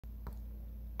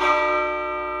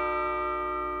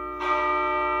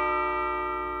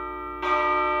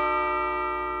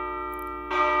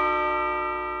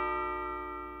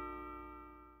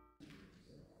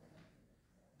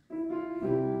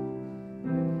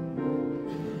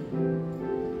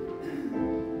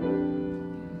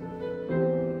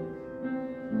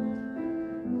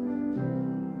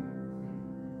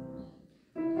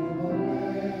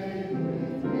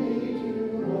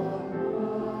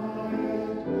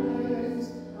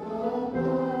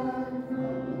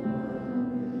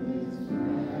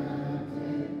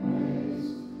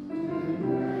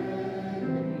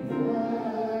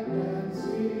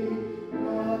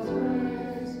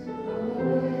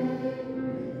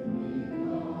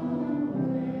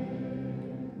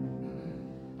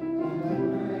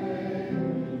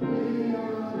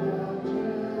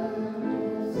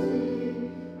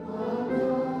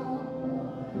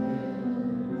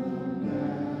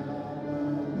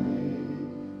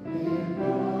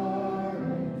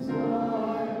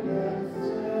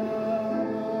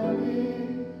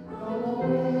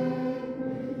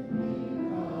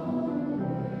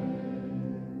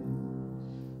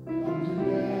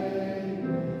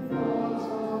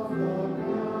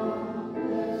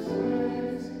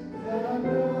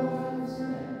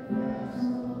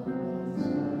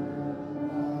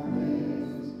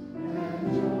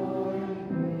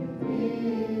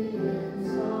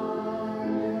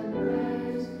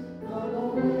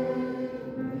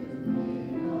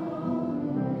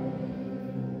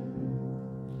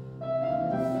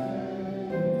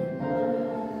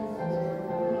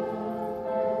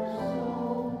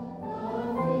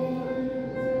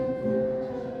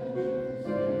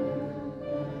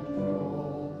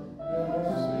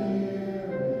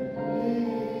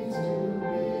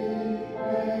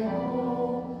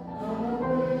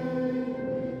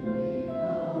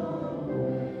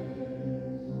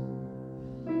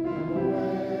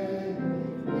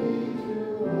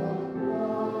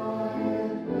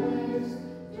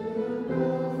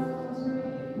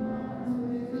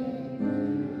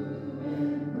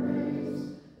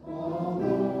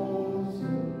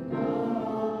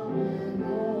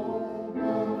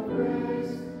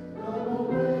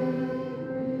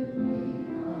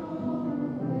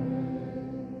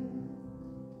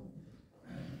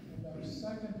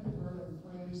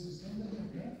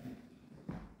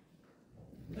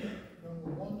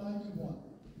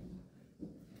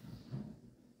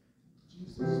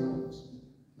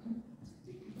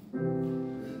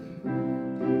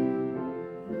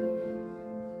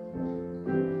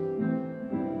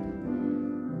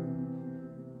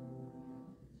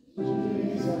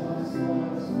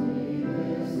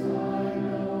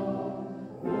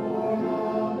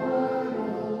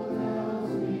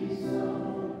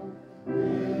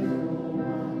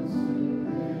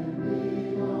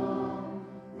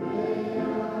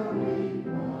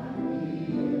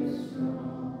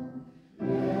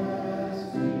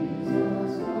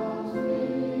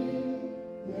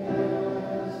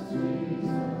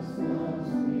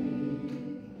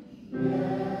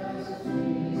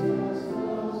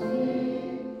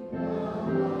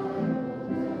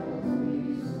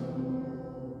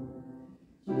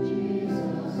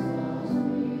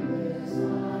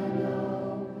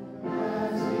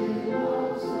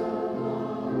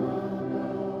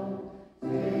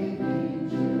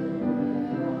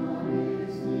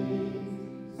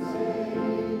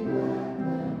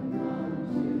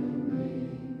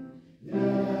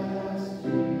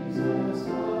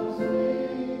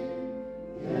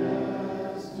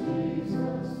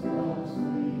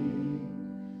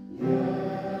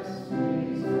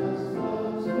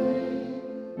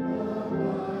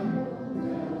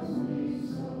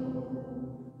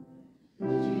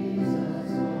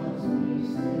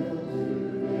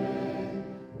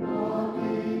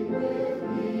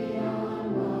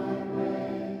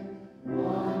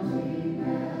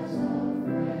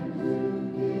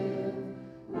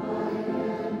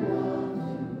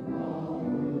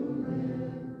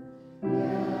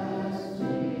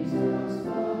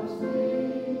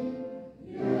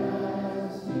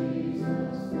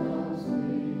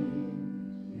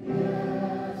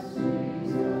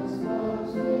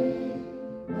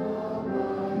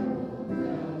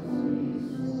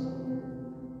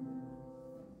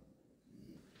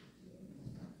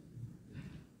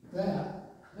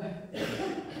That,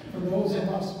 for those of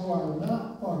us who are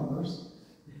not farmers,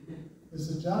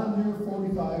 is a John Deere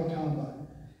 45 combine.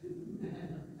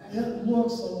 It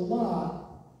looks a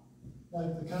lot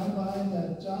like the combine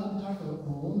that John Tucker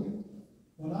owned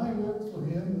when I worked for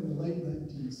him in the late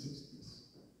 1960s.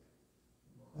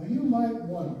 Now you might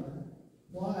wonder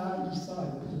why I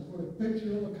decided to put a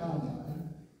picture of a combine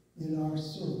in our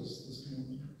service this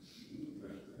morning.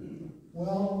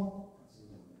 Well,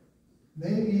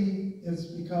 maybe it's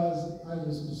because I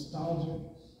was nostalgic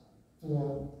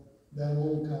for that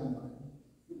old combine.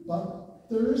 But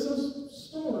there is a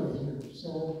story here,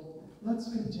 so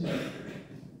let's continue.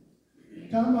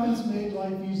 Combines made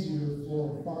life easier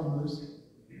for farmers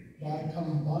by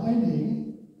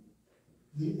combining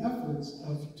the efforts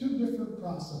of two different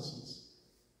processes.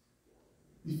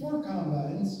 Before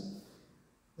combines,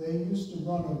 they used to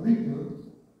run a reaper,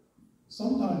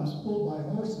 sometimes pulled by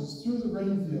horses, through the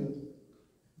grain field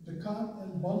to cut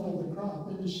and bundle the crop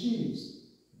into sheaves.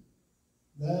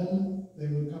 Then they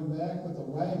would come back with a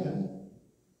wagon,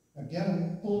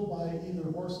 again pulled by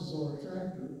either horses or a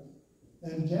tractor,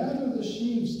 and gather the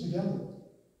sheaves together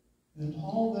and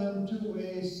haul them to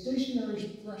a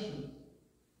stationary thresher,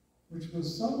 which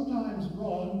was sometimes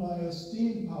run by a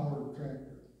steam-powered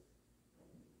tractor.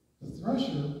 The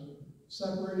thresher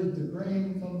separated the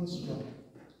grain from the straw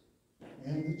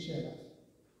and the chaff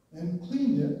and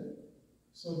cleaned it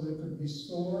so that it could be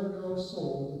stored or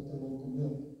sold at the local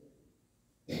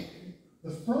mill.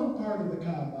 The front part of the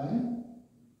combine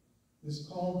is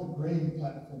called the grain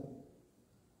platform.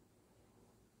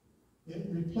 It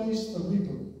replaced the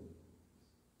reaper,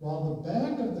 while the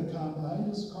back of the combine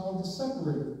is called the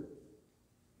separator.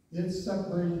 It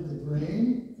separated the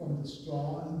grain from the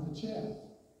straw and the chaff,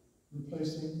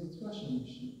 replacing the threshing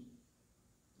machine.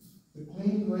 The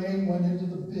clean grain went into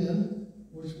the bin,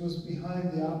 which was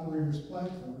behind the operator's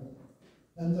platform,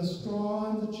 and the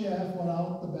straw and the chaff went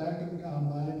out the back of the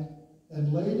combine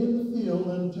and laid in the field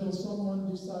until someone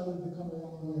decided to come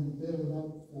along and bale it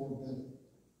up for bedding.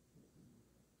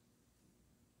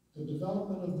 The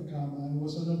development of the combine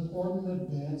was an important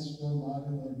advance for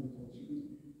modern agriculture.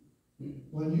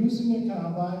 When using a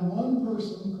combine, one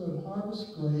person could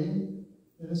harvest grain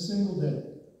in a single day,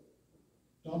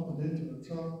 dump it into a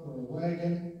truck or a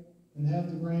wagon, and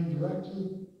have the grain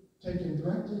taken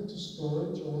directly to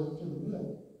storage or to the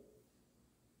mill.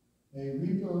 A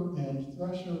reaper and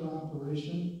thresher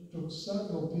operation took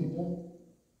several people,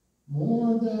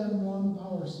 more than one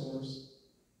power source,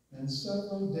 and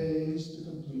several days to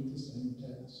complete the same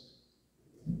task.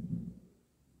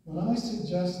 When I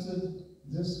suggested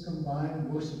this combined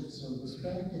worship service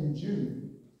back in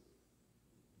June,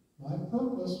 my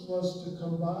purpose was to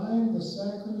combine the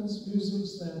sacraments,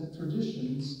 musics, and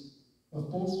traditions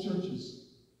of both churches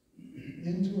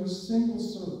into a single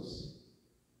service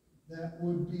that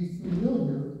would be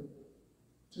familiar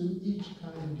to each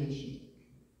congregation.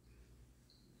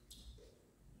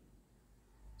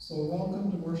 So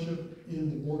welcome to worship in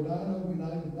the Bordano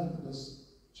United Methodist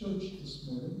Church this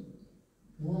morning,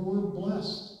 where we're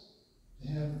blessed to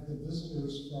have the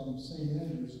visitors from St.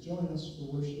 Andrews join us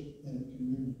for worship and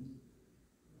communion,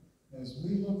 as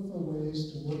we look for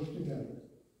ways to work together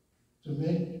to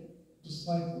make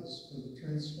disciples for the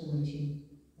transformation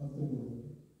of the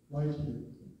world right here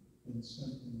in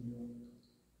Central New York.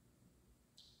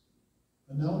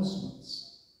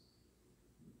 Announcements.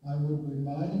 I would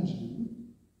remind you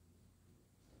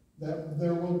that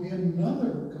there will be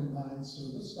another combined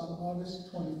service on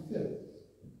August 25th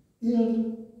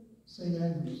in St.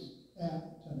 Andrews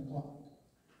at 10 o'clock.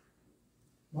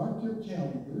 Mark your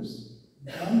calendars.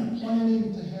 I'm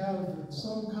planning to have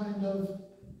some kind of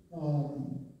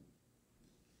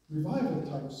revival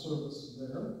type service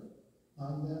there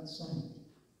on that Sunday.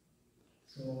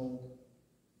 So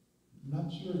I'm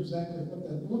not sure exactly what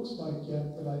that looks like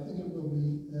yet, but I think it will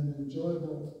be an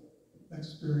enjoyable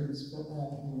experience for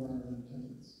all who are in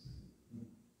attendance.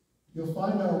 You'll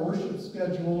find our worship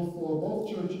schedule for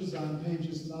both churches on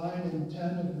pages 9 and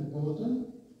 10 of the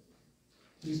bulletin.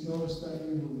 Please notice that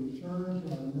we will return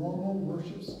to our normal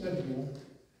worship schedule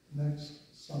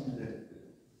next Sunday.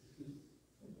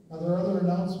 Are there other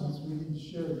announcements we need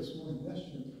to share this morning? Yes,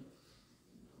 Jim?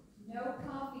 No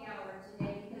coffee hour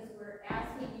today because we're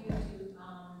asking you to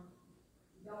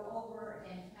go over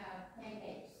and have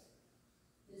pancakes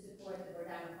to support the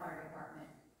Bordano Fire Department.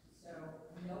 So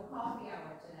no coffee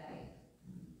hour today.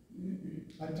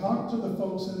 I talked to the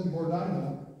folks in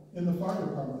Bordano in the fire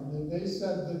department, and they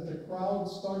said that the crowd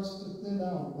starts to thin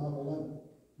out about 11,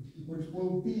 which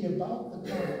will be about the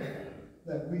time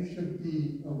that we should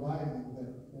be arriving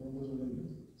there or a little later.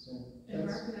 So and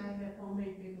Mark and I have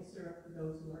homemade maple syrup for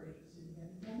those who are interested in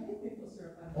getting homemade maple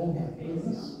syrup. Oh my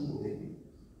goodness.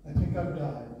 I think I've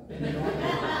died.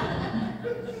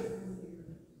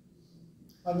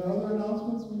 Are there other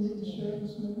announcements we need to share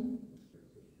this morning?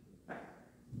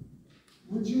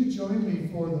 Would you join me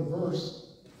for the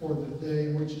verse for the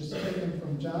day, which is taken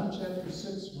from John chapter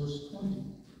 6, verse 20?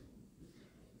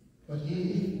 But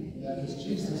he, that is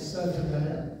Jesus, said to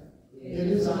them, "It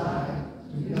is I,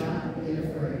 do not be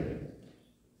afraid."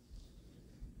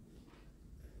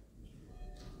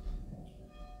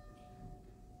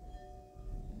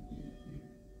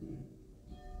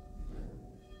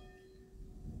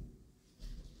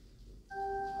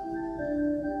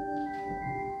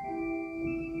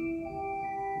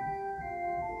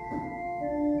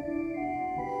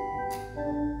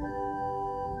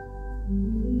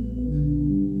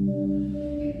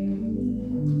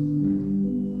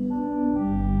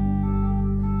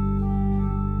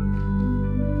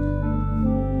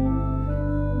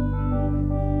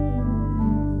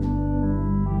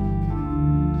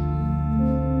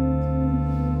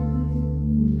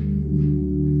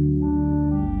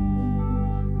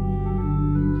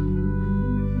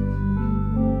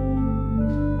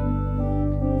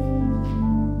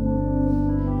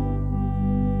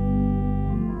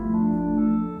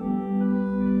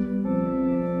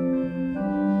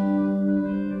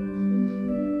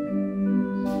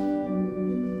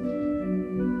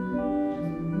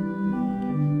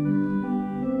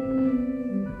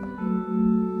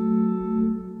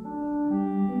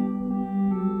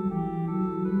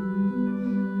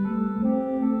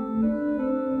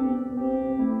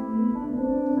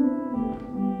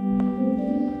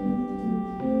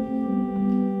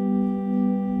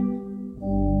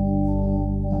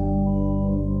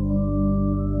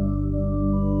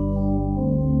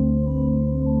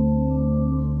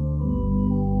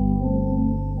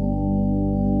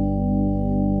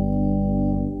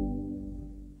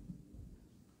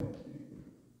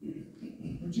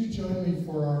 Would you join me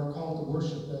for our call to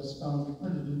worship as found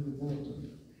printed in the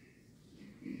bulletin?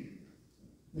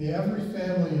 May every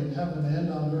family in heaven and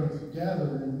on earth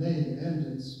gather in name and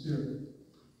in spirit.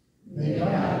 May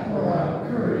God pour out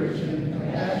courage and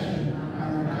compassion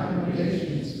on our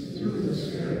congregations through the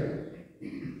Spirit.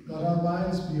 Let our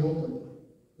minds be open,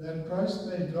 that Christ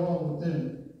may dwell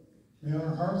within. May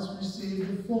our hearts receive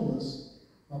the fullness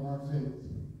of our faith.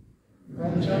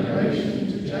 From generation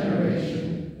to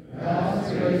generation, God's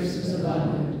grace is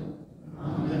abundant.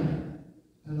 Amen.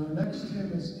 And our next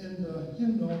hymn is in the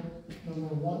hymnal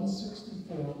number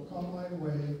 164, Come My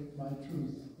Way, My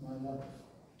Truth, My Life.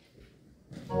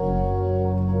 My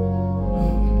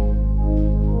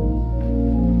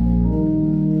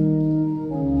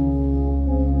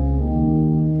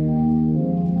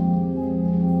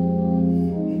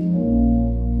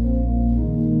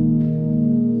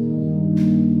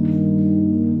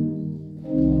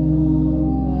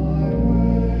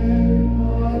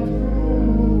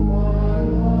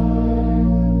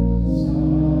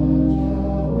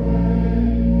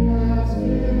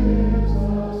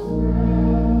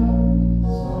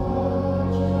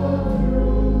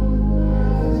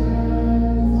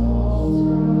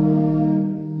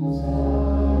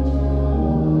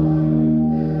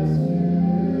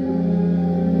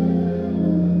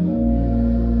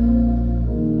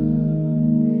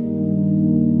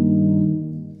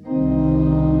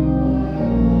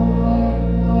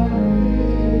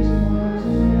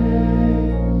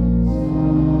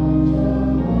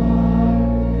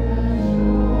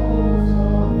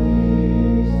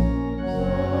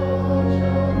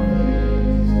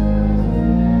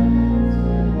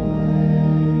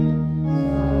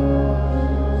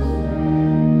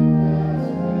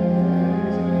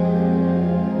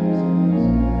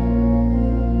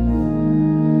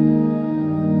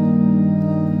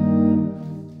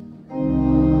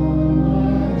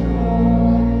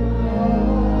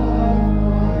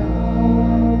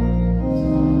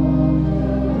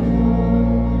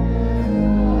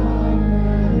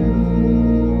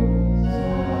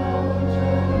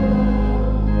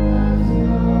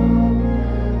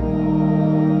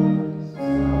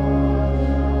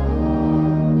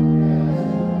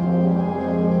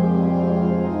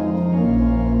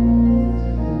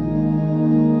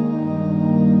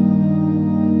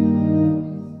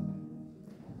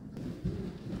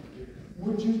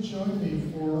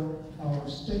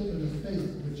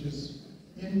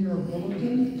in your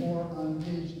bulletin or on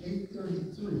page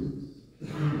 833 in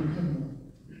your hymnal.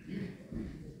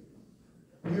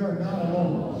 We are not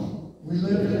alone. We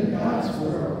live in God's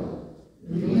world.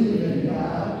 We believe in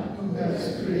God, who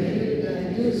has created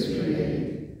and is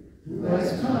creating, who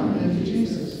has come in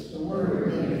Jesus, the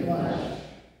Word made flesh,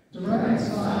 to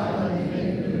reconcile and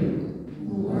make new,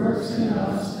 who works in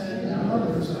us and in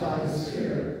others by the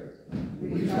Spirit.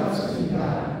 We trust in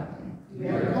God. We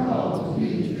are called to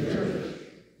be the church,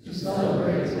 to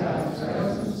celebrate God's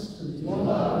presence, to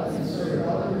love and serve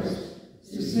others,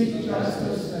 to seek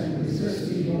justice and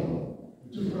resist evil,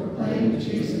 to proclaim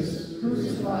Jesus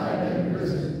crucified and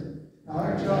risen,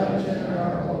 our judge and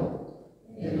our hope.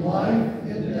 In life,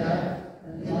 in death,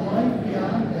 in life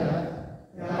beyond death,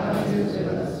 God is with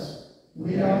us.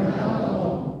 We are not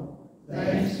alone.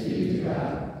 Thanks be to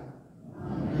God.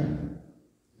 Amen.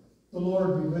 The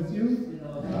Lord be with you.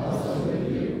 And also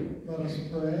with you. Let us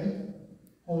pray.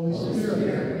 Holy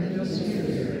Spirit, meet us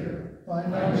here.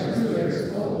 Find our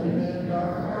spirits open and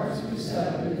our hearts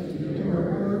receptive to your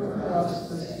word for us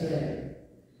this day.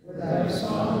 With our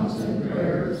songs and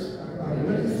prayers, our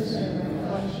witness and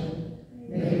reflection,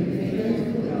 may we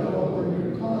faithfully go where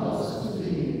you call us to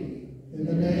be. In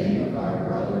the name of our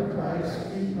brother Christ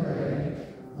we pray.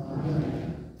 Amen.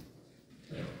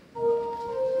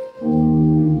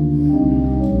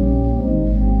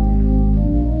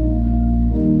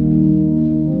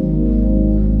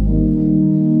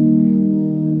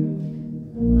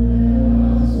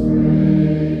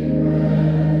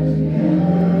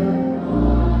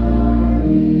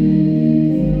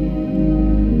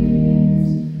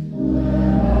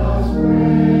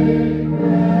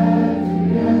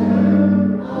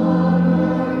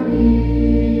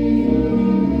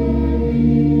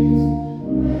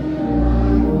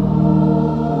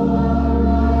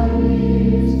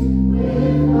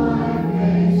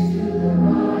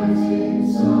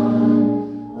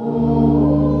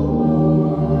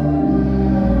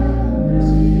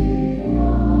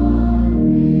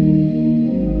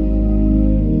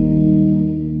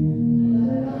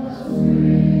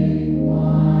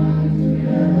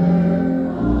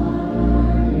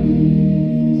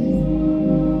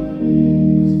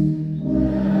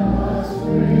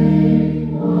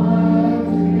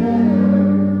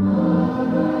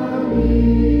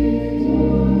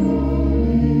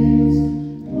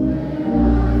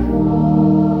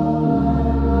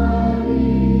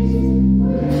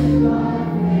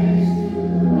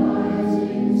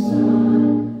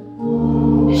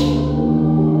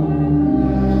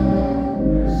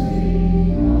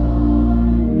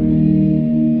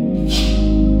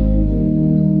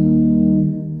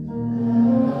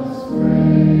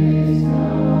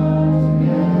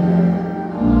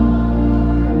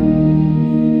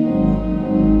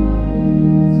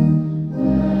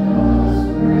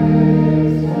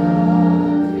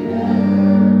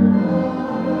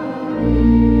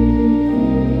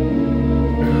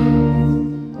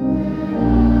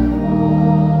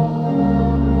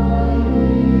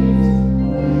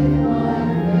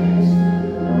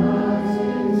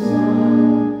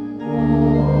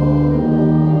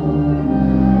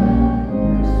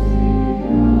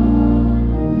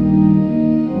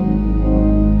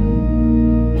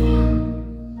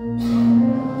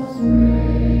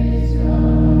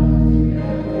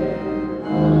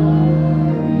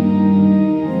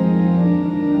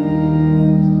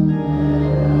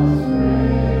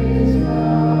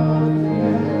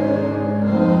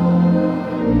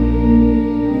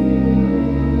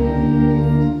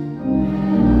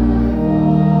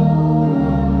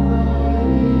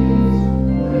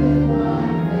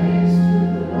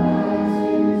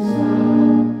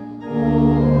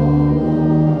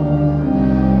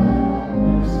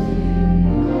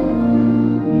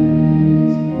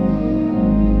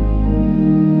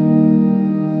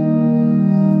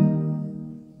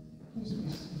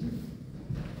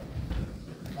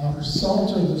 Our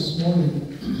Psalter this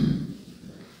morning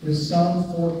is Psalm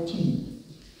 14.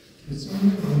 It's in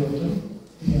your bulletin,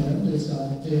 and it's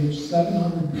on page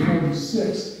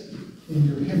 746 in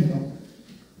your hymnal.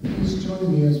 Please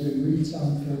join me as we read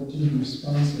Psalm 14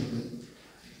 responsively.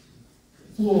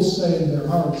 Fools say in their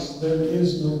hearts, there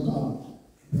is no God.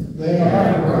 They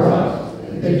are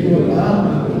corrupt. They do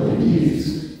abominable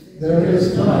deeds. There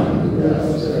is none who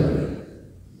does good.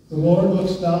 The Lord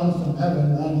looks down from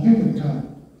heaven on humankind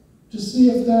to see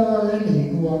if there are any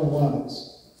who are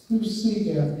wise, who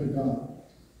seek after God.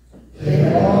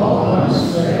 They are all gone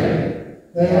astray.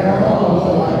 They are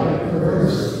all alike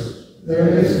perverse. There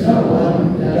is no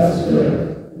one who does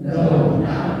good, no,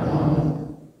 not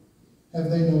one. Have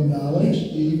they no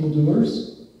knowledge, the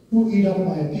evildoers, who eat up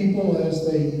my people as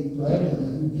they eat bread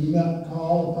and do not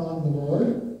call upon the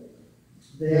Lord,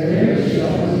 there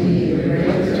shall be a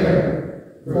great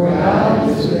terror, for God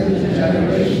is with the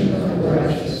generation of the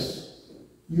righteous.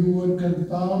 You would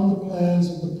confound the plans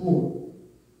of the poor,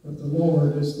 but the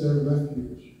Lord is their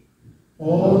refuge.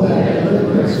 Oh, that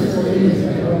deliverance for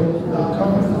Israel will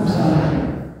come from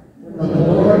Zion. When the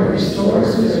Lord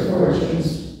restores his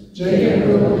fortunes, Jacob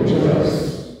will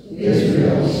rejoice,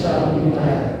 Israel shall be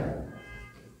glad.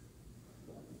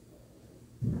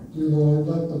 Dear Lord,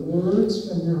 let the words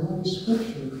from your Holy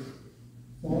Scripture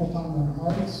fall upon our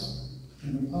hearts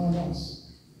and upon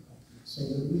us, so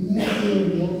that we may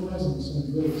feel your presence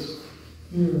and grace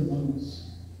here among us.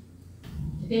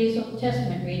 Today's Old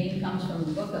Testament reading comes from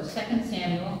the book of 2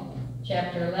 Samuel,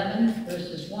 chapter 11,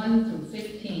 verses 1 through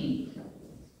 15.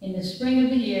 In the spring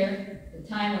of the year, the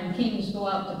time when kings go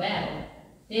out to battle,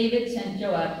 David sent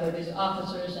Joab with his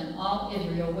officers and all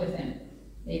Israel with him.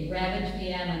 They ravaged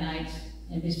the Ammonites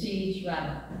and besieged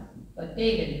Rabbah, but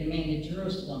David remained at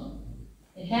Jerusalem.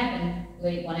 It happened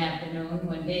late one afternoon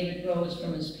when David rose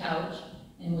from his couch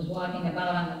and was walking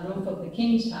about on the roof of the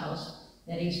king's house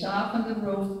that he saw from the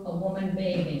roof a woman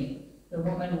bathing. The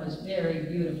woman was very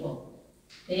beautiful.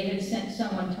 David sent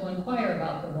someone to inquire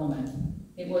about the woman.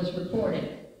 It was reported,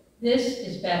 "This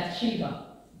is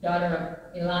Bathsheba, daughter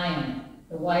of Eliam,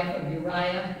 the wife of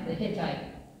Uriah the Hittite."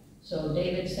 So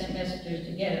David sent messengers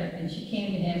to get her, and she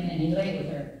came to him, and he lay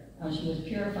with her. Now she was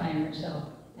purifying herself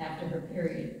after her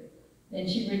period. Then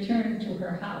she returned to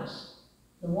her house.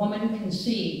 The woman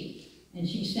conceived, and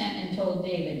she sent and told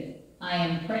David, "I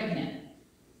am pregnant."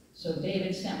 So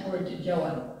David sent word to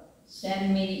Joab,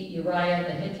 "Send me Uriah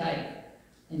the Hittite."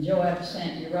 And Joab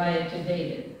sent Uriah to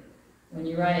David. When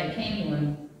Uriah came to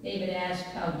him, David asked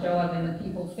how Joab and the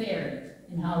people fared,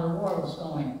 and how the war was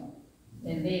going.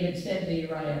 Then David said to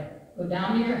Uriah, "Go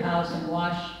down to your house and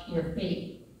wash your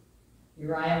feet."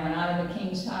 Uriah went out of the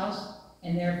king's house,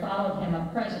 and there followed him a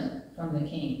present from the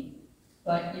king.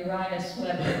 But Uriah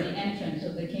slept at the entrance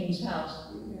of the king's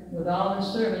house with all the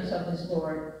servants of his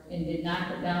lord, and did not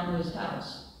go down to his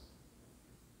house.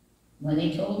 When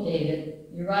they told David,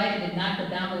 Uriah did not go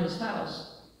down to his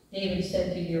house, David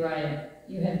said to Uriah,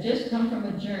 "You have just come from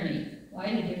a journey. Why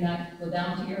did you not go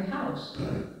down to your house?"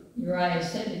 Uriah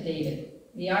said to David,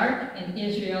 "The ark and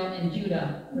Israel and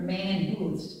Judah remain in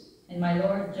booths, and my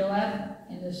lord Joab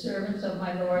and the servants of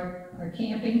my lord are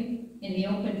camping in the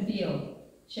open field.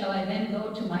 Shall I then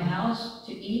go to my house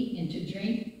to eat and to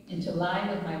drink and to lie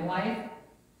with my wife?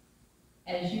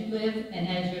 As you live and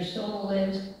as your soul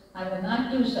lives, I will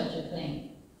not do such a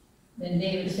thing." Then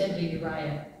David said to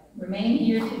Uriah, "Remain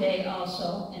here today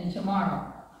also, and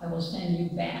tomorrow I will send you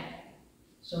back."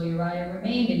 So Uriah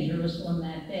remained in Jerusalem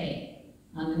that day.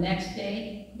 On the next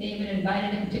day, David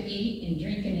invited him to eat and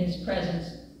drink in his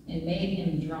presence and made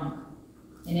him drunk.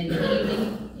 And in the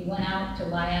evening, he went out to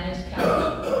lie on his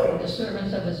couch with the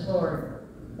servants of his lord,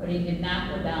 but he did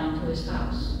not go down to his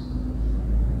house.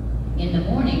 In the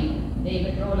morning,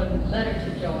 David wrote a letter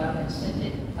to Joab and sent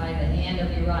it by the hand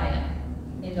of Uriah.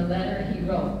 In the letter he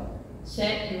wrote,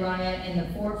 "Set Uriah in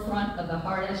the forefront of the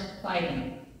hardest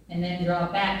fighting, and then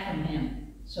draw back from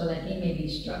him, so that he may be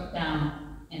struck down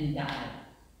and die."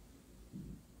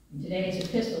 And today's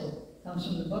epistle comes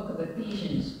from the book of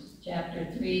Ephesians,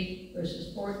 chapter 3,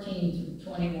 verses 14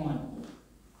 through 21.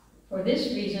 "For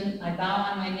this reason I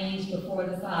bow on my knees before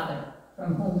the Father,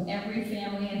 from whom every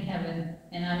family in heaven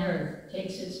and on earth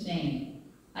takes its name.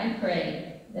 I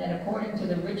pray that according to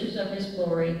the riches of his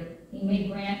glory, he may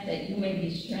grant that you may be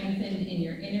strengthened in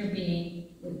your inner being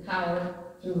with power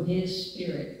through his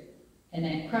Spirit, and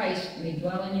that Christ may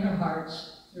dwell in your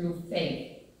hearts through faith,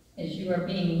 as you are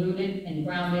being rooted and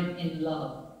grounded in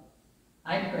love.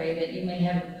 I pray that you may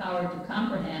have the power to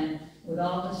comprehend with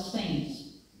all the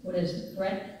saints what is the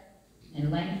breadth and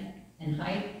length and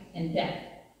height and depth,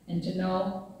 and to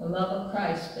know the love of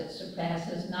Christ that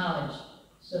surpasses knowledge,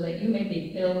 so that you may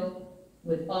be filled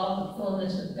with all the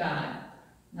fullness of God.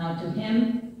 Now to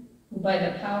him who by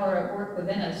the power at work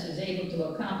within us is able to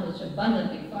accomplish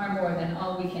abundantly far more than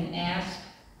all we can ask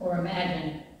or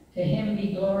imagine, to him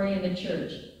be glory in the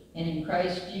church and in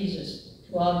Christ Jesus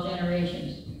to all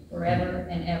generations, forever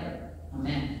and ever.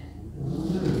 Amen.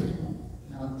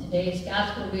 Now today's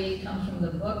gospel reading comes from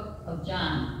the book of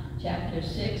John, chapter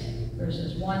 6,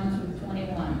 verses 1 through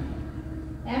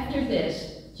 21. After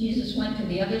this, Jesus went to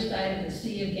the other side of the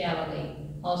Sea of Galilee,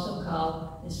 also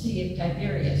called the Sea of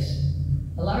Tiberias.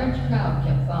 A large crowd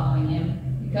kept following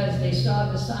him because they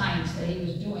saw the signs that he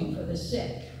was doing for the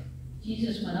sick.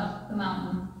 Jesus went up the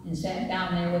mountain and sat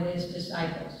down there with his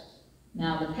disciples.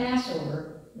 Now the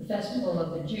Passover, the festival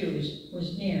of the Jews,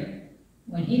 was near.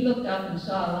 When he looked up and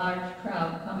saw a large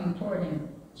crowd coming toward him,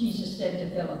 Jesus said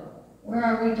to Philip, "Where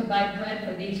are we to buy bread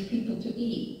for these people to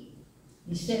eat?"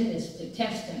 He said this to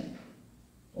test him,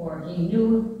 for he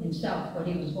knew himself what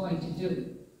he was going to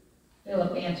do.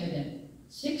 Philip answered him,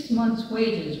 6 months'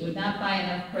 wages would not buy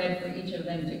enough bread for each of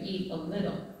them to eat a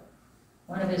little.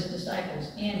 One of his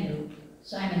disciples, Andrew,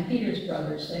 Simon Peter's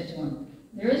brother, said to him,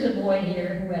 "There is a boy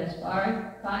here who has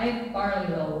 5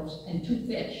 barley loaves and 2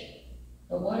 fish.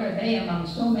 But what are they among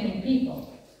so many people?"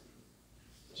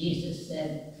 Jesus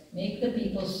said, "Make the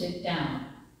people sit down."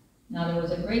 Now there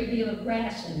was a great deal of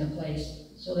grass in the place,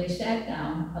 so they sat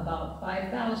down, about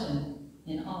 5,000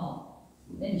 in all.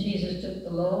 Then Jesus took the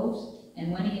loaves,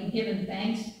 and when he had given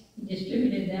thanks, he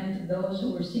distributed them to those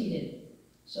who were seated.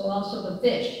 So also the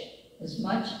fish, as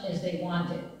much as they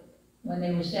wanted. When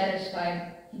they were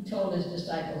satisfied, he told his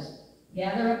disciples,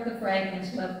 "Gather up the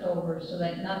fragments left over so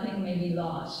that nothing may be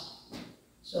lost."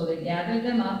 So they gathered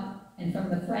them up, and from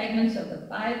the fragments of the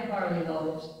 5 barley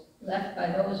loaves left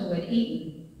by those who had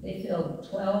eaten, they filled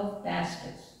 12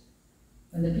 baskets.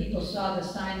 When the people saw the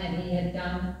sign that he had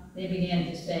done, they began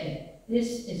to say,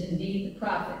 "This is indeed the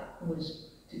prophet who is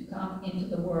to come into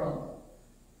the world."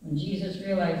 When Jesus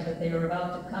realized that they were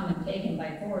about to come and take him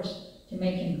by force to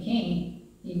make him king,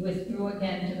 he withdrew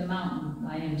again to the mountain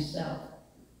by himself.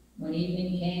 When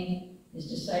evening came, his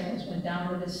disciples went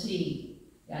down to the sea,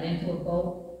 got into a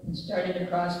boat, and started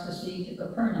across the sea to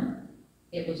Capernaum.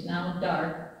 It was now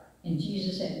dark, and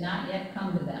Jesus had not yet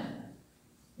come to them.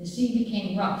 The sea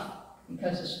became rough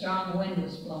because a strong wind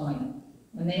was blowing.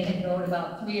 When they had rowed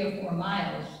about 3 or 4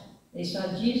 miles, they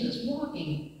saw Jesus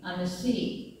walking on the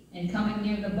sea and coming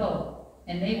near the boat,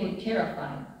 and they were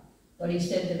terrified. But he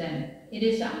said to them, "It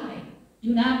is I.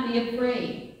 Do not be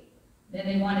afraid." Then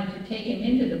they wanted to take him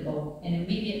into the boat, and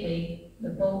immediately the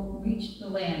boat reached the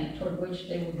land toward which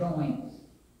they were going.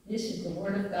 This is the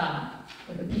word of God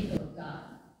for the people of God.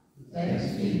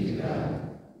 Thanks be to God.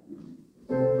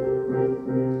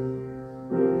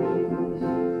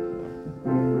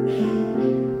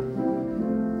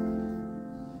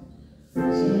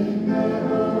 Sing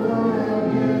that over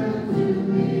again to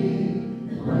me,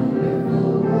 wonderful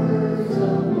words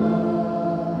of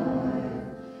life.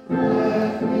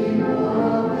 Let me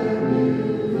more than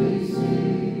beauty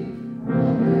see,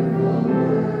 wonderful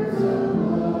words of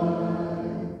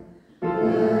life.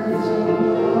 Words of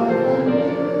love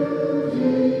and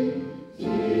beauty,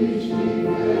 teach me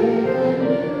faith and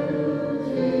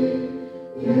beauty.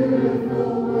 Beautiful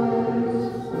words,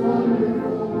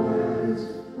 wonderful words,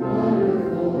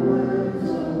 wonderful words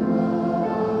of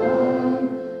love.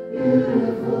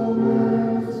 Beautiful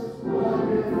words,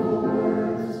 wonderful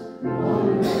words,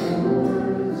 wonderful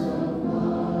words of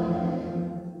life.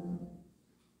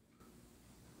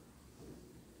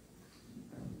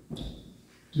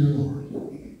 Dear Lord,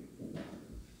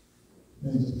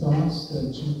 may the thoughts that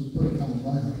you put upon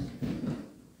my heart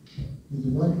be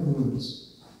the right words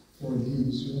for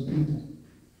these, your people.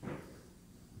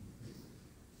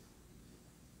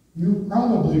 You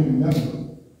probably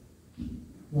remember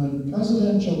when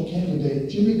presidential candidate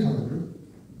Jimmy Carter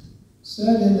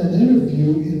said in an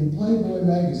interview in Playboy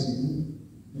magazine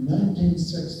in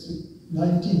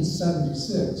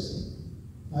 1976,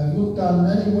 "I've looked on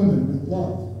many women with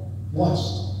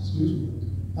lust.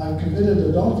 I've committed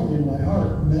adultery in my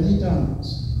heart many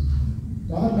times.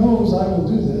 God knows I will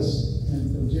do this and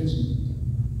forgives me."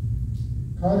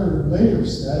 Carter later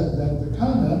said that the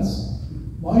comments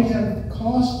might have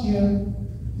cost him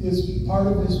part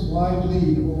of his wide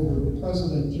lead over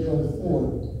President Gerald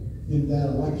Ford in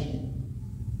that election,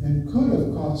 and could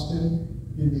have cost him,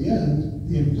 in the end,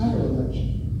 the entire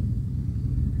election.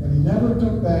 But he never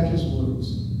took back his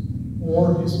words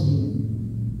or his meaning.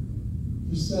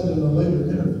 He said in a later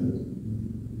interview,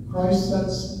 Christ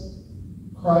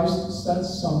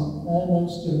sets some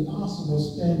almost impossible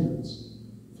standards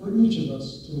for each of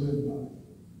us to live by.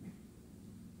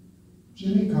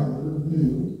 Jimmy Carter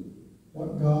knew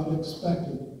what God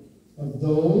expected of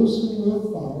those who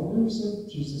were followers of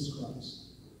Jesus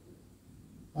Christ.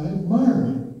 I admire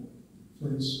him for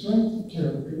his strength of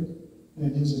character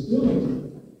and his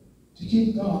ability to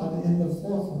keep God in the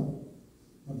forefront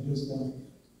of his life.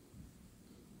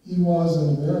 He was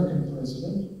an American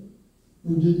president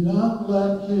who did not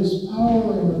let his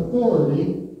power and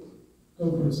authority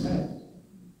go to his head.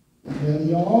 And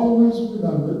he always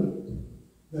remembered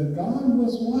that God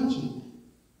was watching,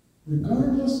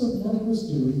 regardless of what he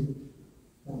was doing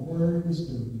or where he was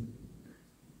doing.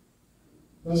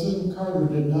 President Carter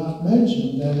did not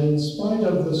mention that in spite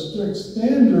of the strict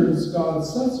standards God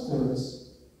sets for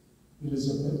us, it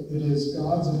is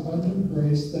God's abundant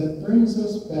grace that brings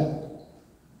us back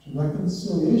to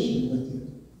reconciliation with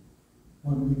Him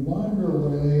when we wander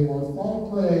away or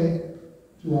fall prey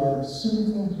to our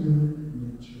sinful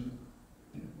human nature.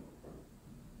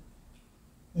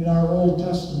 In our Old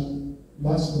Testament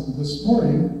lesson this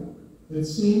morning, it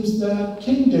seems that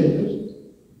King David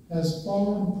has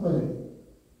fallen prey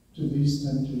to these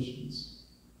temptations.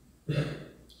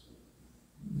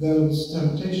 Those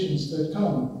temptations that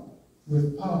come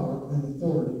with power and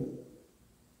authority,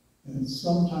 and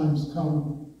sometimes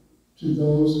come to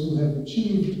those who have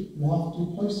achieved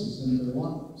lofty places in their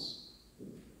lives.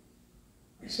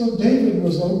 So David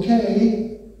was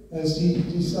okay as he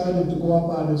decided to go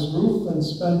up on his roof and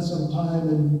spend some time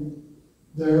in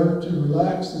there to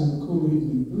relax in the cool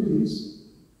evening breeze.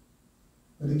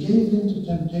 But he gave in to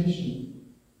temptation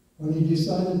when he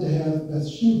decided to have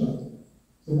Bathsheba,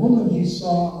 the woman he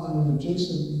saw on an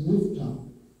adjacent rooftop,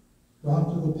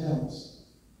 brought to the palace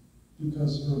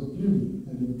because her beauty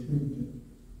had intrigued him.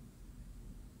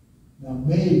 Now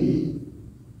maybe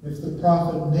if the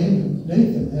prophet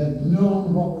Nathan had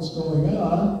known what was going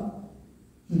on,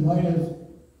 he might have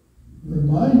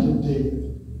reminded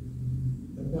David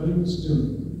that what he was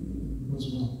doing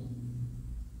was wrong.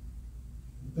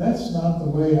 That's not the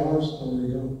way our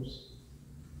story goes.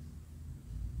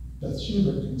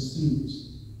 Bathsheba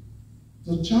conceives.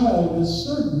 The child is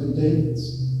certainly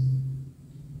David's.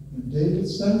 And David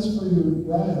sends for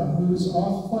Uriah, who is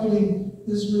off fighting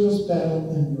Israel's battle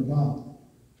in Rabbah.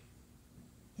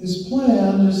 His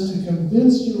plan is to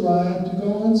convince Uriah to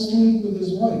go and sleep with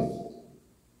his wife.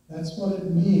 That's what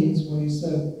it means when he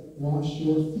said, wash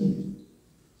your feet.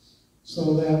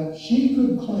 So that she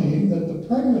could claim that the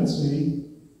pregnancy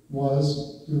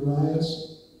was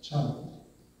Uriah's child.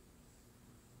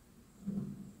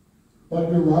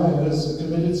 But Uriah is a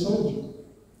committed soldier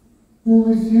who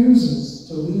refuses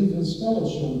to leave his fellow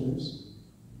soldiers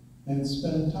and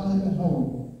spend time at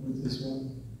home with his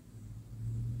wife.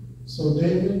 So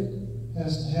David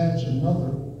has to hatch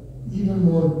another, even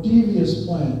more devious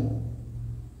plan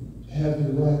to have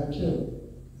Uriah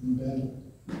killed in battle.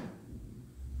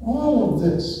 All of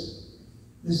this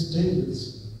is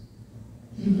David's.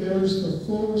 He bears the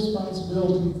full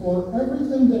responsibility for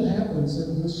everything that happens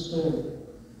in this story.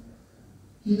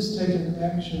 He has taken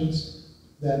actions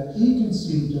that he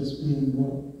conceived as being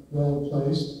well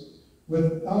placed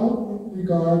without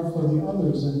regard for the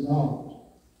others involved.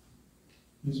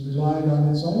 He's relied on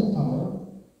his own power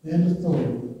and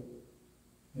authority,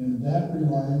 and that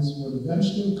reliance would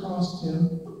eventually cost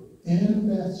him and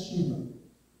Bathsheba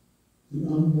the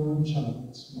unborn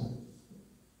child's life.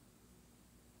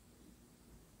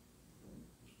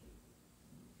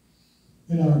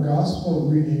 In our gospel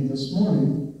reading this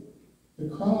morning,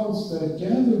 the crowds that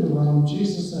gathered around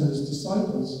Jesus and his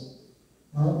disciples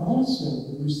are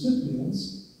also the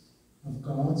recipients of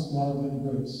God's love and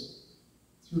grace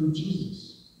through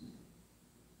Jesus.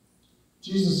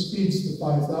 Jesus feeds the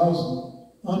 5,000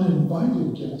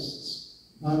 uninvited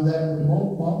guests on that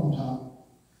remote mountaintop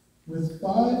with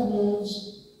 5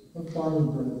 loaves of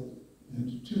barley bread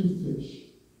and 2 fish.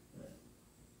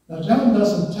 Now, John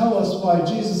doesn't tell us why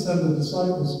Jesus and the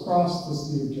disciples crossed the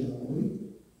Sea of Galilee,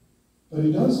 but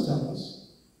he does tell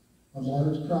us a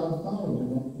large crowd followed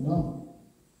him up the mountain,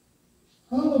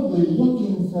 probably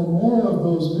looking for more of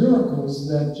those miracles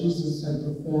that Jesus had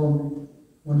performed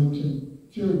when he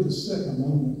cured the sick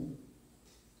among them.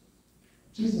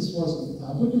 Jesus wasn't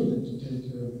obligated to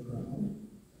take care of the crowd,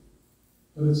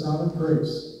 but it's out of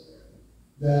grace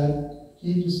that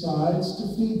he decides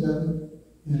to feed them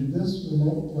in this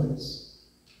remote place.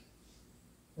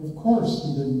 Of course,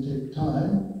 he didn't take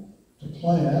time to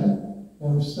plan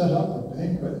or set up a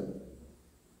banquet,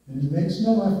 and he makes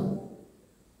no effort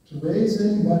to raise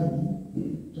any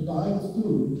money to buy the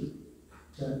food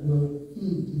that will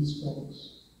feed these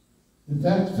folks. In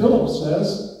fact, Philip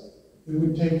says it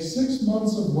would take 6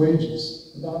 months of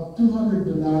wages, about 200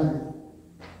 denarii,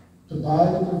 to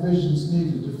buy the provisions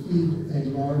needed to feed a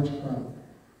large crowd.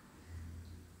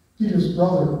 Peter's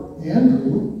brother,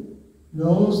 Andrew,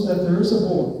 knows that there is a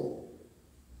boy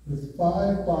with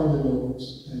 5 barley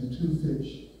loaves and 2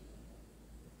 fish.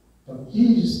 But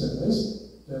he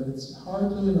says that it's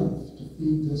hardly enough to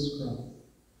feed this crowd.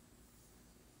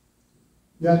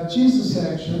 Yet Jesus'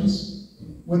 actions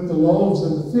with the loaves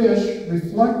and the fish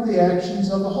reflect the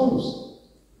actions of the host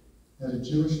at a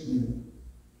Jewish meal.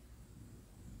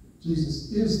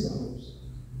 Jesus is the host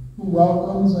who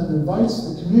welcomes and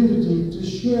invites the community to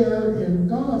share in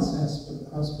God's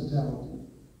hospitality.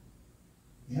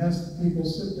 He has the people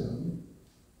sit down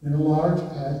in a large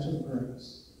patch of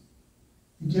grass.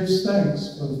 He gives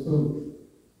thanks for the food.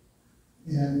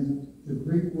 And the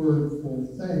Greek word for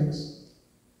thanks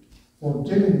for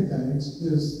giving thanks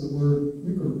is the word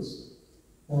Eucharist,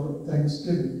 or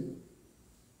thanksgiving,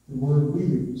 the word we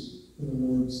use for the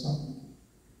Lord's Supper.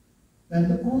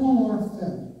 And all are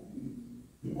fed.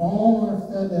 All are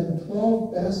fed, and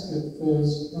 12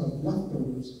 basketfuls of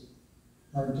leftovers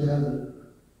are gathered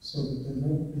so that they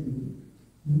won't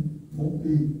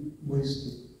be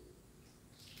wasted.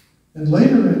 And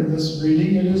later in this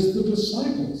reading, it is the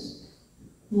disciples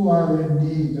who are in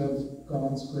need of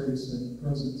God's grace and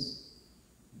presence.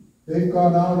 They've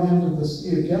gone out into the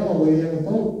Sea of Galilee in a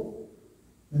boat,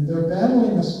 and they're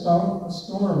battling a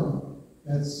storm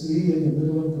at sea in the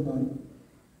middle of the night.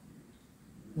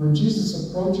 When Jesus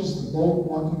approaches the boat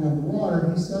walking on the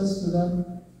water, he says to them,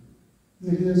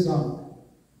 "It is I.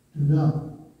 Do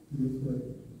not be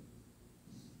afraid."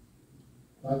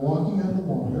 By walking on the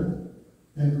water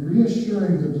and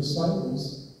reassuring the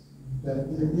disciples that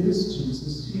it is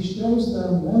Jesus, he shows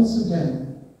them once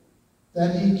again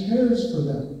that he cares for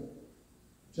them,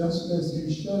 just as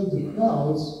he showed the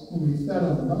crowds whom he fed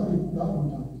on the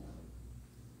mountaintop,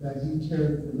 that he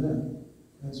cared for them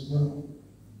as well.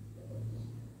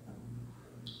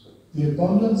 The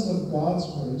abundance of God's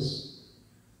grace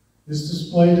is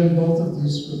displayed in both of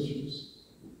these scriptures.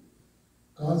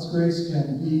 God's grace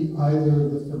can be either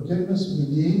the forgiveness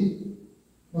we need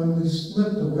when we've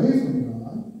slipped away from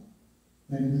God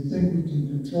and we think we can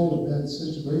control a bad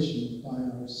situation by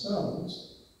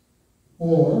ourselves,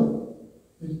 or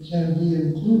it can be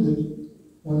included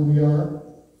when we are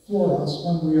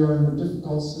in a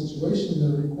difficult situation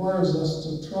that requires us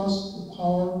to trust the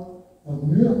power of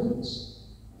miracles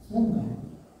from God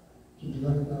to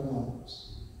direct our lives.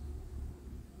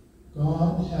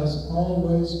 God has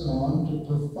always gone to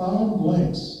profound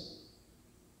lengths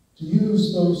to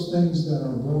use those things that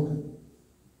are broken,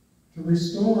 to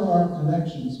restore our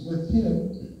connections with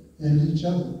Him and each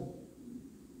other,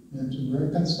 and to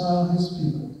reconcile His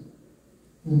people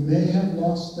who may have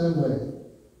lost their way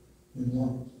in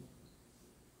life.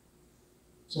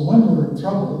 So when we're in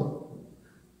trouble,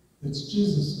 it's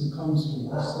Jesus who comes to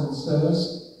us and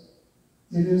says,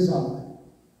 "It is I.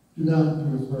 Do not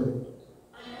be afraid."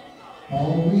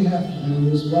 All we have to do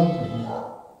is welcome Him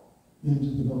into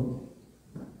the boat.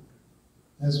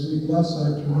 As we bless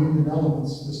our communion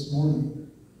elements this morning,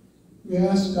 we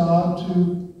ask God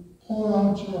to pour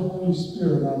out your Holy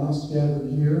Spirit on us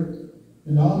gathered here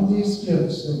and on these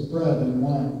gifts of bread and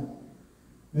wine.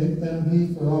 Make them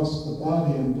be for us the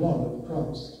body and blood of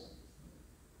Christ.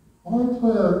 Our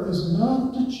prayer is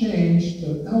not to change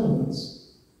the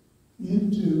elements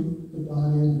into the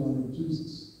body and blood of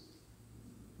Jesus.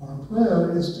 Our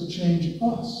prayer is to change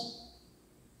us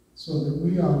so that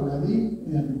we are ready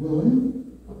and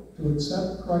willing to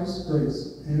accept Christ's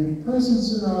grace and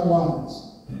presence in our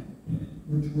lives,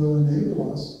 which will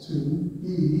enable us to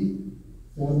be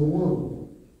for the world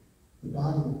the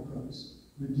body of Christ,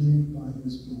 redeemed by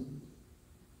His blood.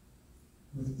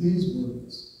 With these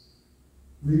words,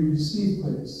 we receive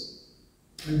grace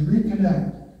and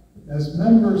reconnect as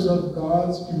members of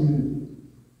God's community,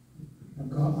 a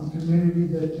community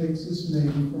that takes its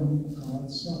name from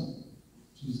God's Son,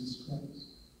 Jesus Christ.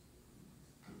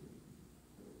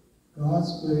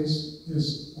 God's grace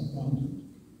is abundant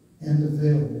and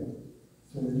available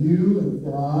for you and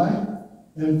for I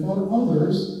and for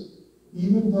others,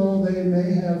 even though they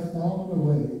may have fallen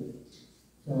away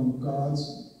from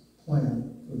God's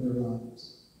plan for their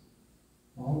lives.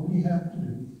 All we have to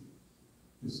do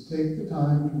is take the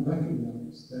time to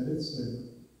recognize that it's there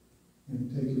and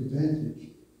take advantage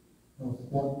of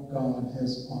what God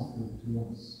has offered to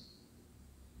us.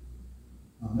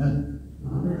 Amen.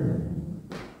 Amen.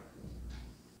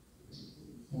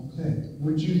 Okay,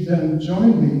 would you then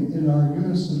join me in our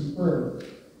unison prayer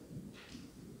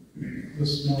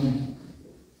this morning?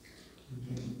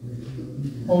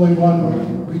 Holy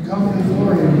One, we come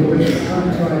before you with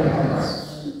contrite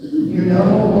hearts. You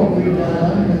know what we've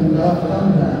done and left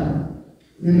undone.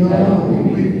 You know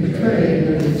who we've betrayed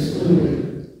and excluded.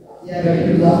 Yet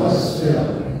you love us still.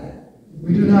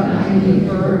 We do not mean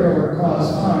to hurt or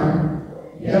cause harm,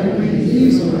 yet we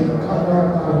easily cover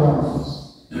up our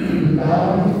wrongs. We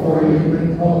bow before you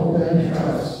in hope and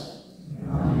trust.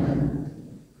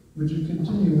 Amen. Would you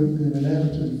continue with me in an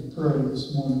attitude of prayer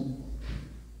this morning?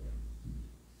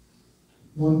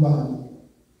 One body,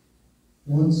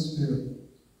 one Spirit,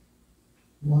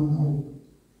 one hope,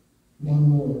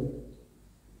 one Lord,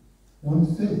 one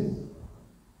faith,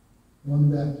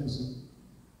 one baptism,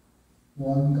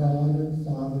 one God and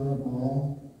Father of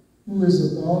all, who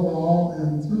is above all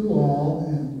and through all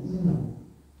and in all.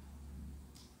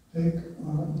 Take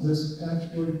this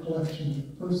patchwork collection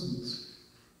of persons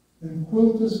and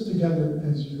quilt us together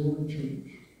as your church.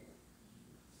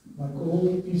 like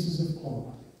old pieces of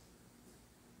cloth.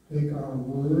 Take our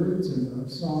words and our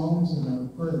songs and our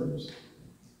prayers,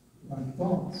 our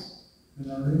thoughts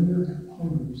and our inner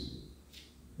hungers,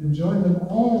 and join them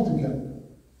all together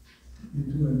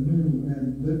into a new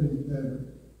and living fabric,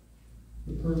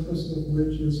 the purpose of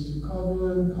which is to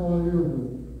cover and color your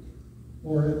world,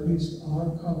 or at least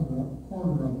our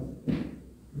corner of it,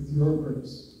 with your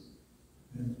grace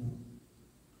and love.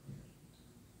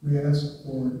 We ask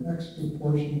for an extra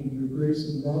portion of your grace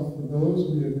and love for those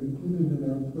we have included in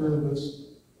our prayer list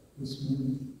this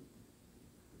morning.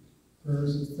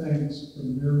 Prayers of thanks for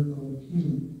the miracle of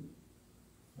healing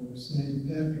for St.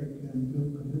 Patrick and Bill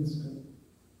Kaminska.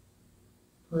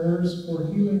 Prayers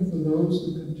for healing for those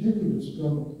who continue to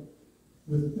struggle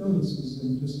with illnesses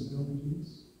and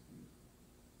disabilities.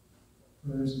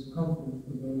 Prayers of comfort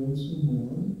for those who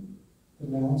mourn the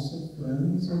loss of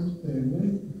friends and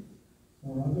family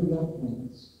or other loved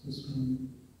ones this morning.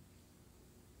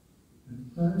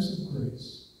 And prayers of grace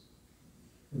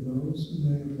for those who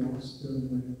may have lost their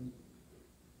land.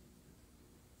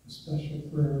 Special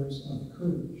prayers of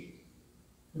courage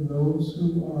for those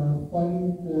who are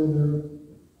fighting for their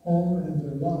home and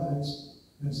their lives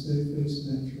as they face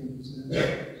natural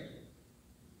disasters.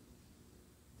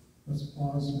 Let's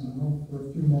pause now for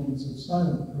a few moments of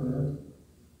silent prayer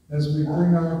as we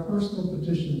bring our personal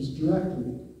petitions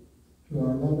directly to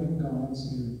our loving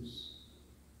God's ears.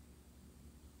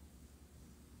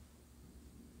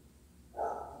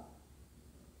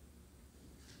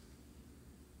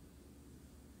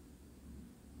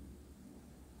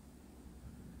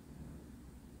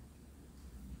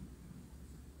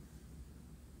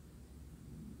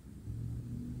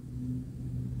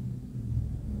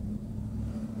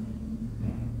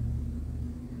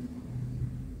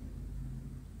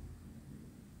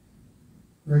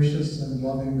 Gracious and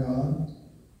loving God,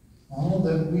 all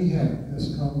that we have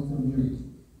has come from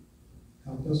you.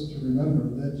 Help us to remember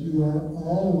that you are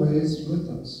always with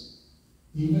us,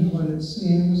 even when it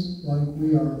seems like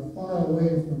we are far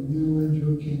away from you and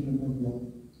your kingdom of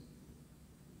love.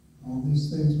 All these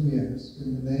things we ask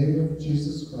in the name of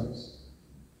Jesus Christ.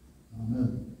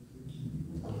 Amen.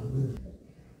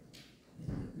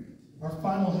 Our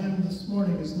final hymn this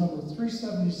morning is number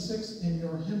 376 in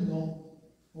your hymnal,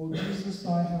 O Jesus,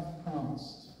 I have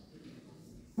promised.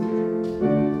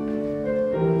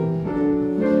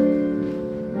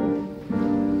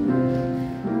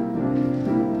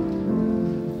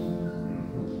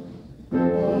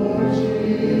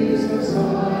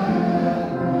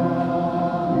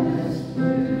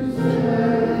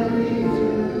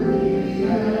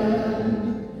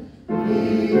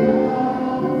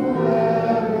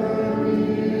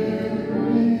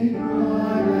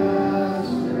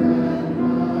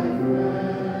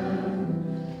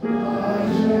 I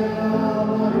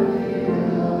shall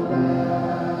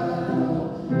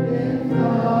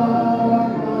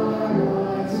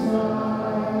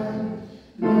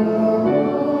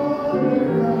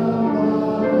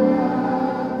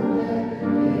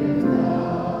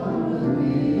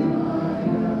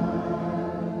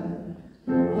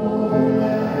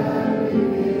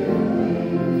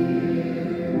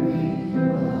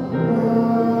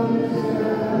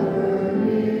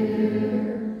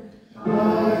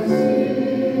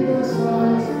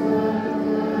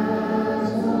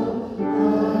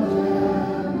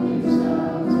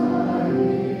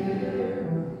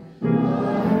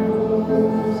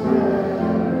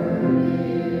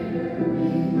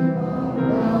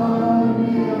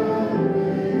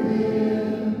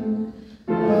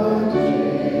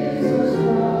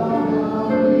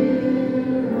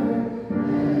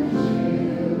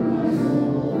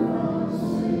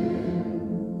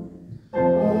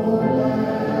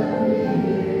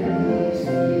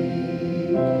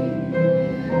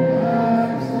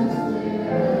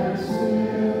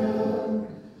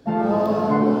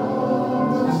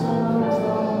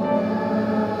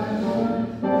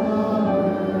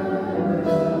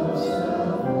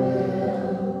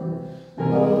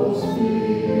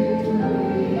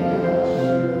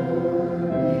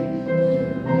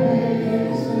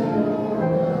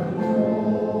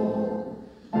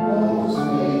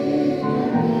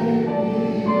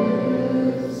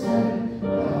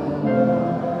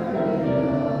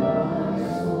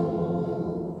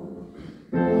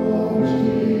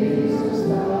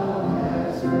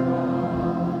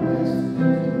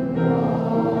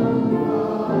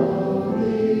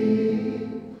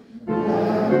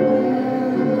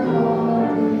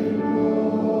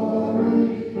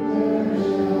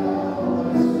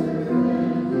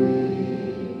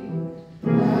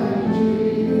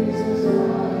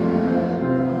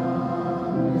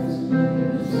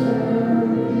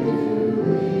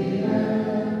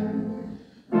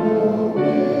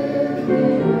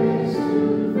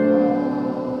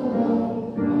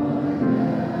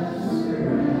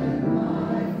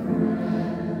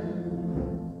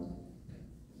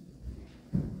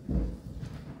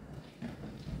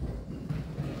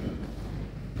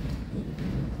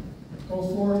Go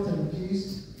forth in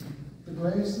peace. The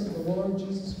grace of the Lord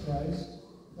Jesus Christ,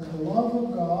 and the love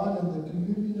of God, and the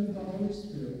communion of the Holy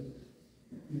Spirit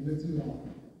be with you all.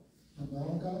 And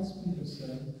all God's people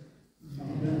said,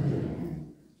 Amen.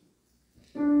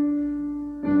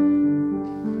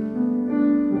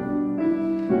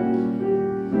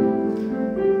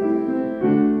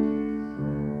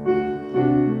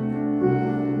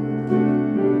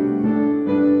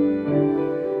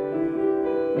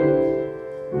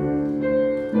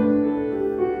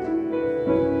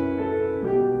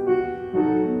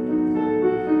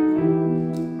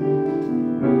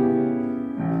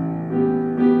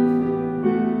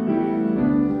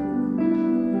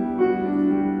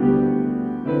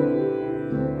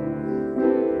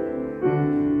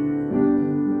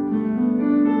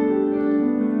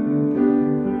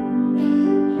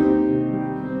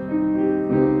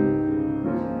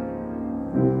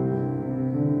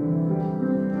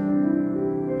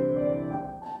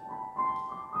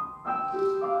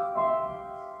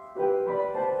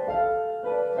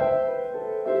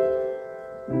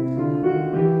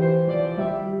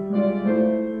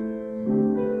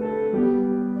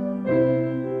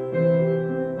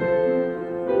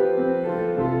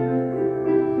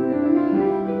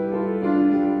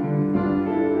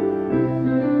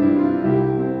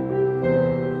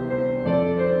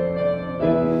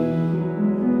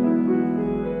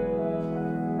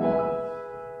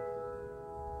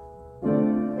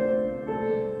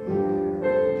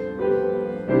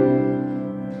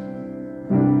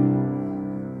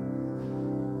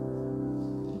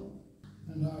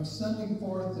 Sending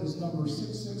forth is number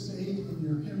 668 in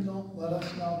your hymnal. Let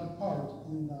us now depart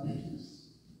in peace.